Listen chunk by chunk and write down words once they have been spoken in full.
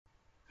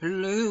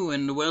Hello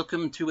and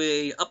welcome to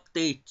a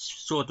update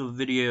sort of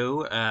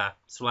video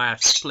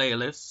slash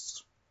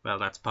playlist. Well,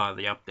 that's part of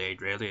the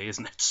update, really,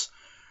 isn't it?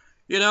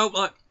 You know,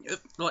 look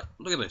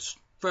at this.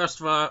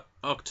 1st of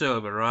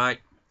October, right?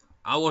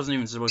 I wasn't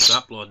even supposed to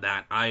upload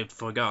that. I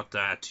forgot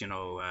that,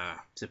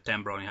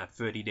 September only had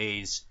 30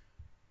 days.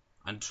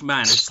 And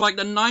man, it's like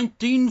the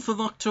 19th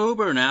of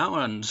October now,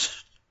 and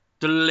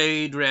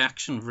delayed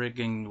reaction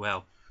frigging,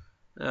 well.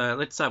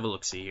 Let's have a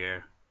look-see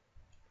here.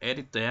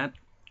 Edit that.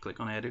 Click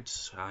on edit.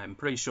 I'm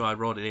pretty sure I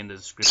wrote it in the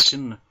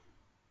description.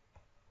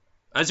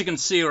 As you can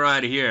see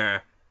right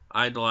here,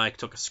 I'd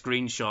took a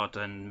screenshot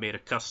and made a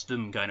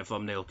custom kind of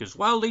thumbnail, because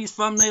while these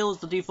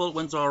thumbnails, the default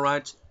ones are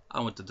alright,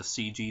 I wanted the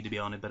CG to be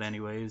on it, but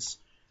anyways.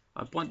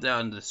 I'll point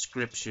that in the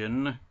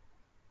description.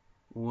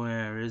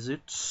 Where is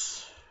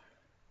it?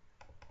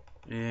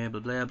 Yeah,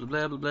 blah blah blah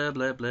blah blah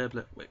blah blah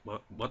blah. Wait,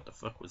 what the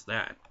fuck was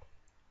that?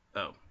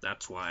 Oh,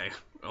 that's why.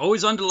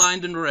 Always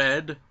underlined in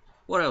red.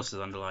 What else is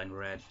underlined in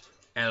red?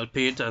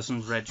 LP, it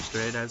doesn't register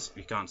it as.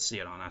 You can't see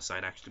it on that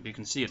side actually, but you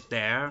can see it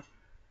there.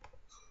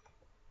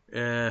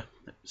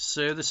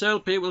 So this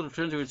LP will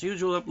return to its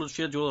usual upload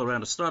schedule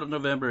around the start of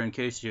November. In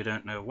case you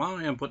don't know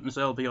why I'm putting this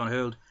LP on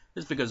hold,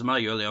 it's because of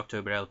my early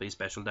October LP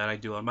special that I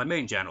do on my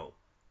main channel.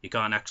 You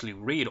can't actually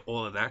read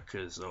all of that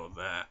because of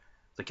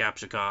the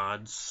capture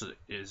cards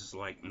is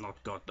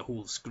not got the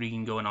whole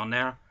screen going on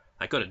there.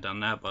 I could have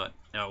done that, but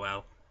oh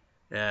well.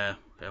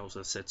 I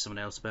also said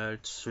something else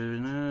about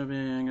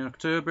being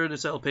October.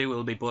 This LP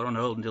will be put on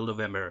hold until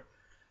November.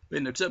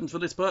 Been acceptance for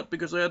this part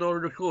because I had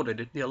already recorded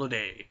it the other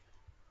day.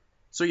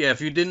 So yeah,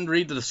 if you didn't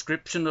read the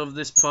description of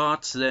this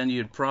part, then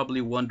you're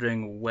probably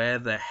wondering where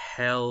the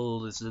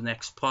hell is the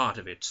next part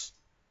of it.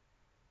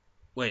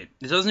 Wait,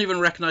 it doesn't even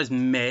recognize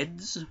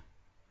meds?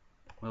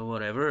 Well,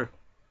 whatever.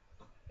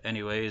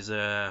 Anyways,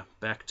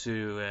 back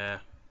to,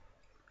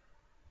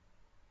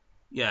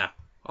 yeah.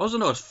 I also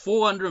know it's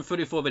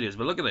 434 videos,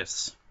 but look at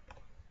this.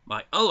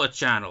 My other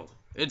channel.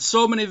 It's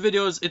so many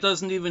videos, it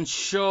doesn't even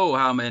show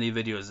how many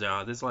videos there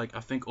are. There's I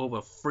think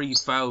over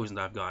 3,000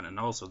 I've got, and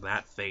also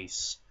that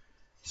face.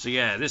 So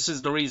yeah, this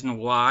is the reason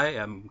why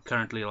I'm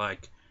currently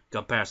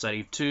got Parasite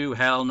Eve 2,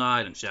 Hell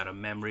Knight, and Shadow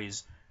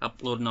Memories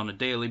uploading on a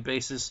daily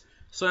basis.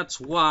 So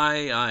that's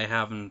why I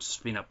haven't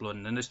been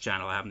uploading in this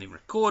channel. I haven't even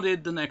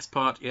recorded the next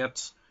part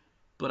yet,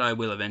 but I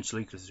will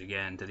eventually, because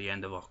again, to the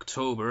end of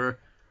October.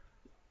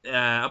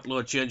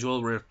 Upload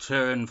schedule will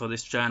return for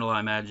this channel,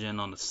 I imagine,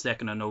 on the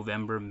 2nd of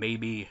November,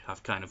 maybe.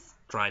 I've kind of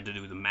tried to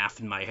do the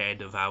math in my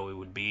head of how it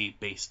would be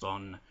based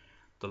on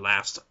the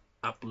last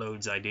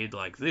uploads I did.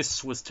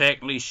 This was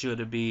technically should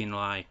have been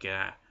well,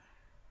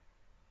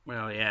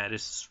 yeah,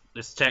 this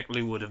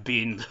technically would have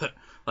been,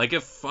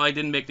 if I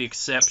didn't make the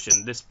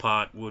exception, this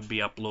part would be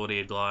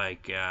uploaded,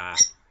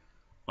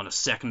 on the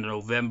 2nd of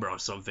November or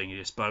something.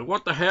 But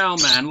what the hell,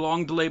 man,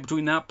 long delay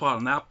between that part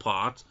and that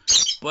part.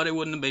 But it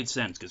wouldn't have made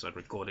sense because I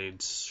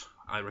recorded,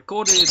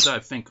 I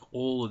think,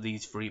 all of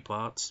these 3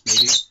 parts,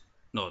 maybe.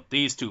 No,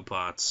 these 2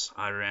 parts.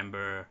 I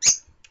remember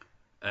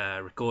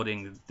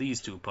recording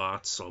these 2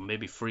 parts, or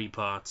maybe 3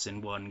 parts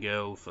in one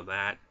go for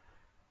that.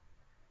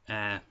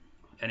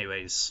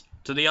 Anyways,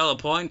 to the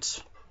other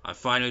point, I've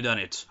finally done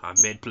it.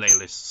 I've made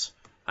playlists.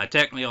 I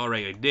technically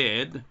already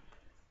did.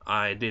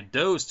 I did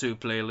those 2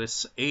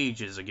 playlists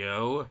ages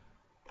ago.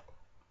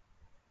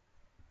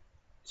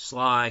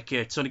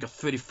 It's only got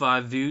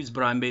 35 views,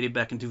 but I made it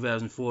back in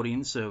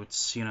 2014, so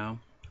it's,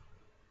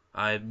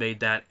 I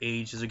made that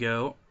ages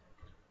ago.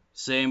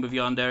 Same with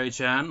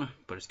Yandere-chan,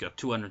 but it's got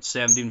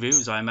 217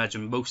 views. I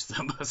imagine most of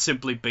them are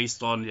simply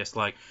based on just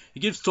he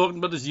keeps talking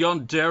about this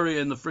Yandere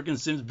and the freaking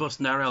Sims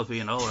busting our LP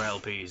and other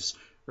LPs.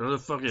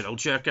 Fuck it, I'll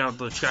check out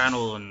the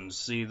channel and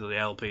see the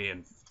LP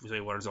and see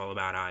what it's all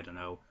about, I don't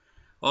know.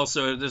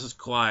 Also, this is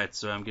quiet,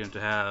 so I'm going to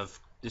have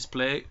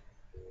display.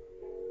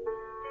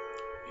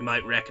 You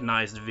might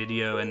recognize the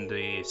video and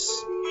the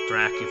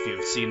track if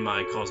you've seen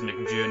my Cosmic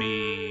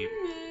Journey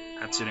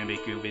Hatsune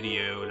Miku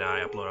video that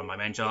I upload on my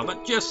main channel,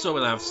 but just so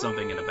we'll have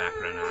something in the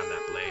background and have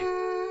that play.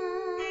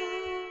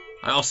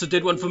 I also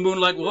did one for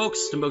Moonlight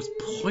Walks, the most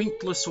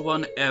pointless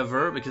one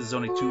ever, because it's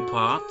only 2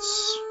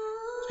 parts.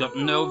 It's got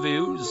no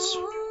views.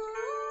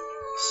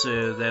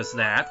 So there's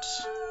that.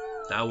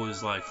 That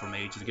was from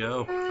ages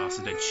ago. I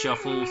also did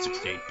Shuffle,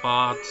 68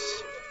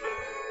 parts.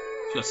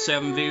 It's got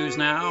 7 views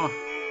now.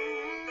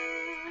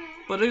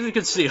 But as you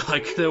can see,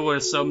 there were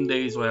some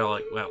days where,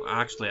 well,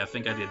 actually, I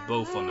think I did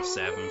both on the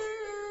 7th.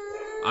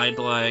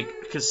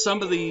 Because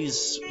some of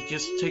these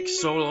just take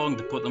so long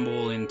to put them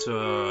all into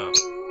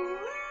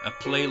a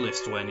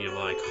playlist when you,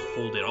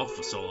 hold it off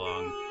for so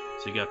long.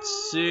 So you got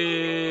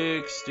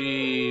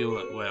 60,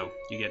 well,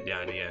 you get the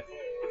idea.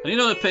 And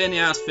the pain in the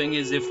ass thing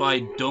is if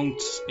I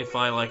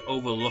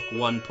overlook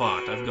one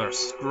part, I've got to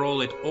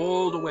scroll it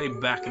all the way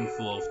back and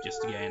forth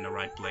just to get in the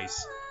right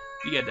place.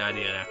 You get the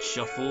idea of that.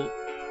 Shuffle.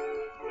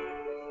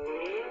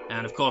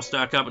 And of course,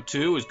 Dark Copper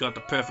 2 has got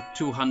the perfect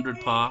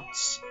 200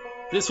 parts.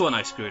 This one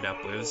I screwed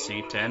up with,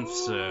 see, 10th,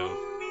 so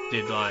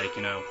did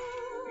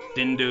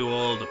didn't do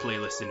all the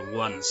playlists in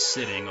one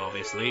sitting,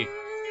 obviously.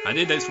 I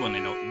did this one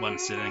in one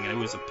sitting, and it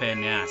was a pain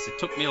in the ass. It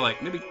took me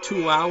like maybe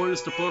 2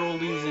 hours to put all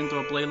these into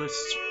a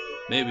playlist,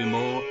 maybe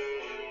more.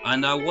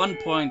 And at one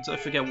point, I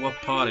forget what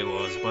part it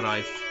was, but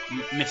I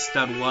missed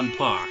that one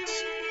part.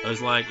 I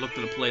was like, looked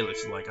at the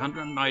playlist, like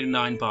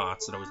 199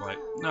 parts, and I was like,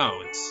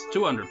 no, it's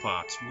 200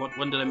 parts.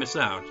 When did I miss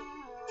out?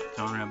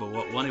 Can't remember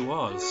what one it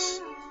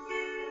was.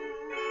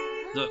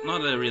 Not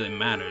that it really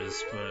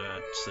matters,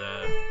 but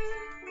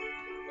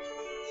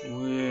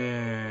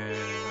where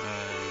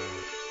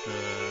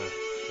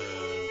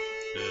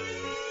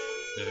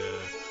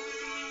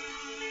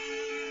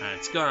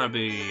it's gotta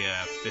be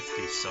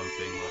 50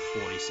 something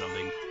or 40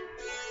 something.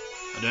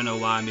 I don't know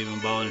why I'm even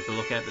bothering to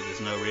look at it.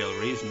 There's no real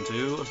reason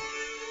to.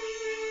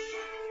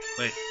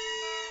 Wait.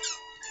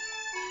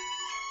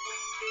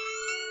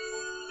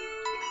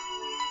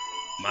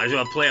 Might as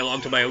well play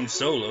along to my own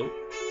solo.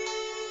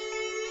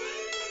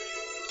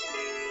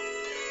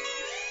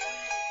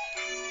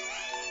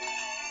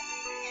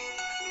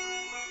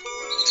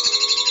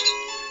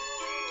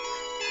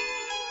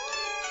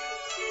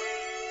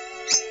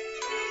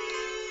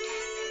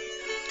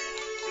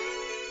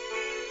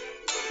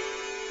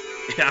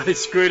 Yeah, I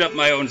screwed up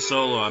my own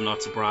solo, I'm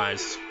not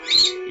surprised.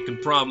 You can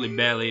probably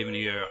barely even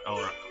hear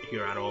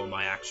at all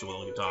my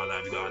actual guitar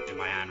that I've got in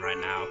my hand right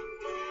now.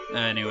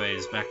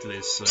 Anyways, back to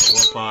this,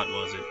 what part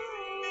was it?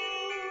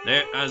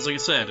 There, as I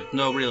said,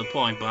 no real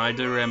point, but I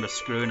do remember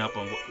screwing up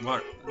on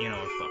what you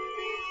know,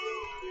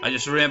 I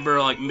just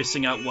remember like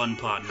missing out one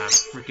part and I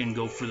freaking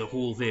go through the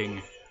whole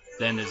thing.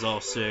 Then there's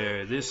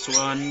also this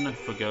one,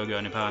 for Go-Go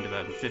and Power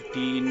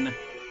 2015.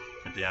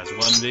 It has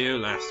one view,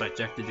 last I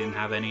checked it didn't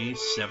have any,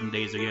 7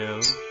 days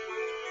ago.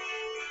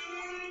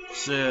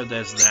 So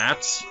there's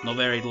that, not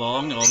very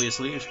long,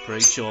 obviously, it's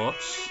pretty short.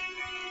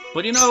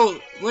 But you know,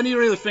 when you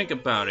really think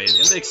about it,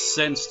 it makes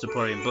sense to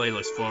put it in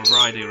playlists for a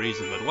variety of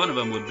reasons, but one of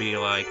them would be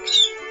like,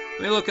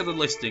 when you look at the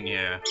listing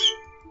here,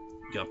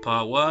 you got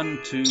part 1,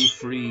 2,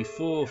 3,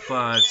 4,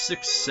 5,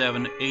 6,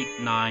 7, 8,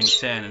 9,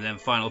 10, and then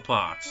final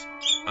parts.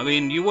 I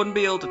mean, you wouldn't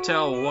be able to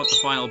tell what the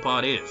final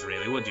part is,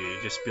 really, would you?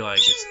 You'd just be like,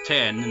 it's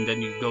 10, and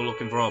then you go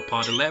looking for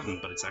part 11,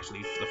 but it's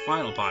actually the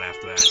final part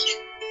after that.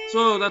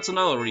 So that's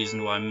another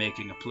reason why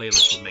making a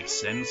playlist would make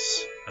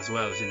sense, as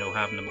well as, you know,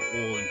 having them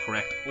all in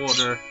correct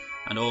order,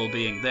 and all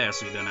being there,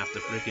 so you don't have to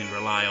freaking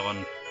rely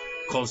on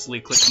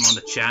constantly clicking on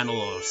the channel,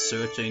 or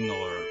searching,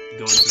 or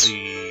going to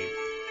the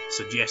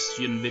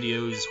suggestion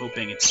videos,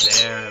 hoping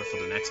it's there for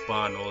the next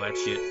part, and all that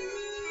shit.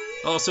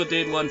 Also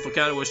did one for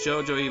Katawa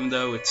Shoujo, even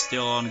though it's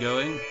still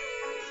ongoing.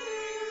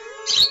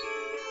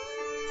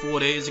 4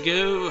 days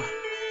ago.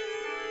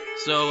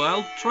 So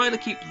I'll try to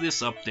keep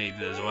this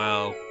updated as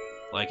well.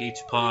 Like each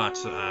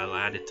part, I'll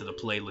add it to the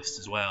playlist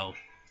as well.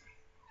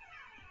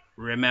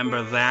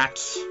 Remember that?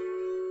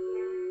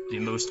 The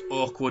most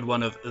awkward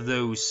one of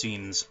those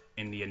scenes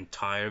in the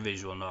entire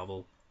visual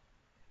novel.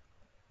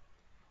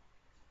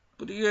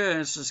 But yeah,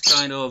 it's just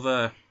kind of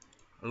a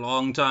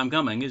long time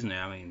coming, isn't it?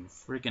 I mean,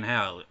 freaking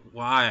hell.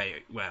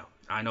 Why? Well,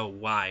 I know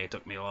why it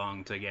took me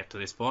long to get to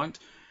this point.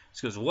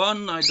 It's because,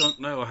 one, I don't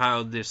know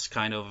how this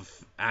kind of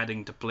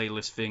adding to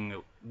playlist thing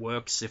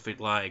works. If it,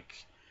 like...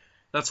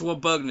 That's what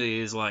bugged me,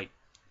 is, like,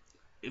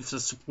 if the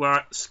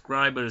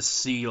subscribers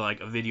see,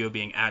 like, a video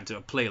being added to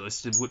a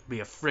playlist, it would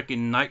be a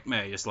freaking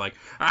nightmare. Just like,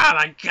 oh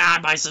my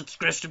god, my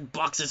subscription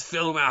box is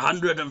filled with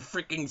 100 and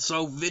freaking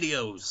so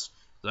videos.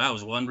 So that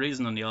was one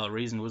reason, and the other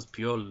reason was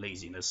pure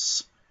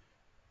laziness.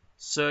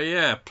 So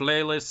yeah,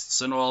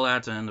 playlists and all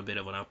that, and a bit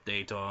of an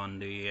update on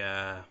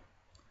the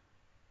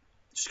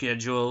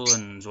schedule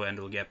and when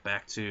we'll get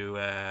back to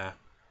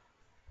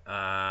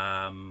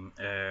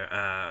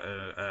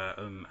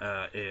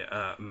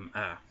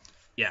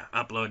yeah,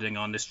 uploading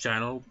on this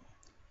channel.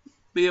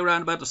 Be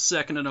around about the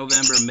 2nd of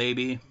November,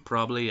 maybe,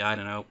 probably, I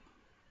don't know.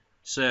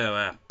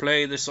 So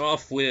play this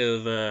off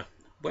with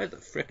where the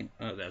frickin',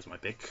 oh, there's my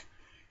pick.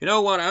 You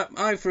know what?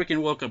 I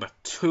freaking woke up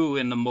at 2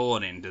 in the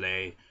morning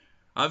today.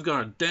 I've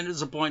got a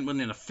dentist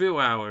appointment in a few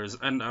hours,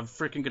 and a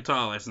freaking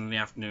guitar lesson in the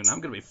afternoon.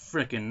 I'm gonna be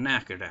freaking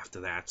knackered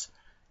after that.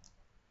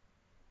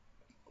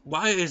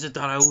 Why is it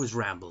that I always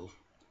ramble?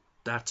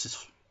 That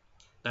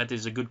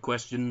is a good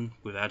question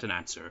without an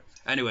answer.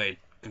 Anyway,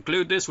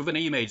 conclude this with an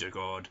E major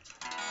chord.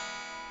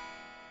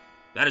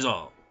 That is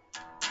all.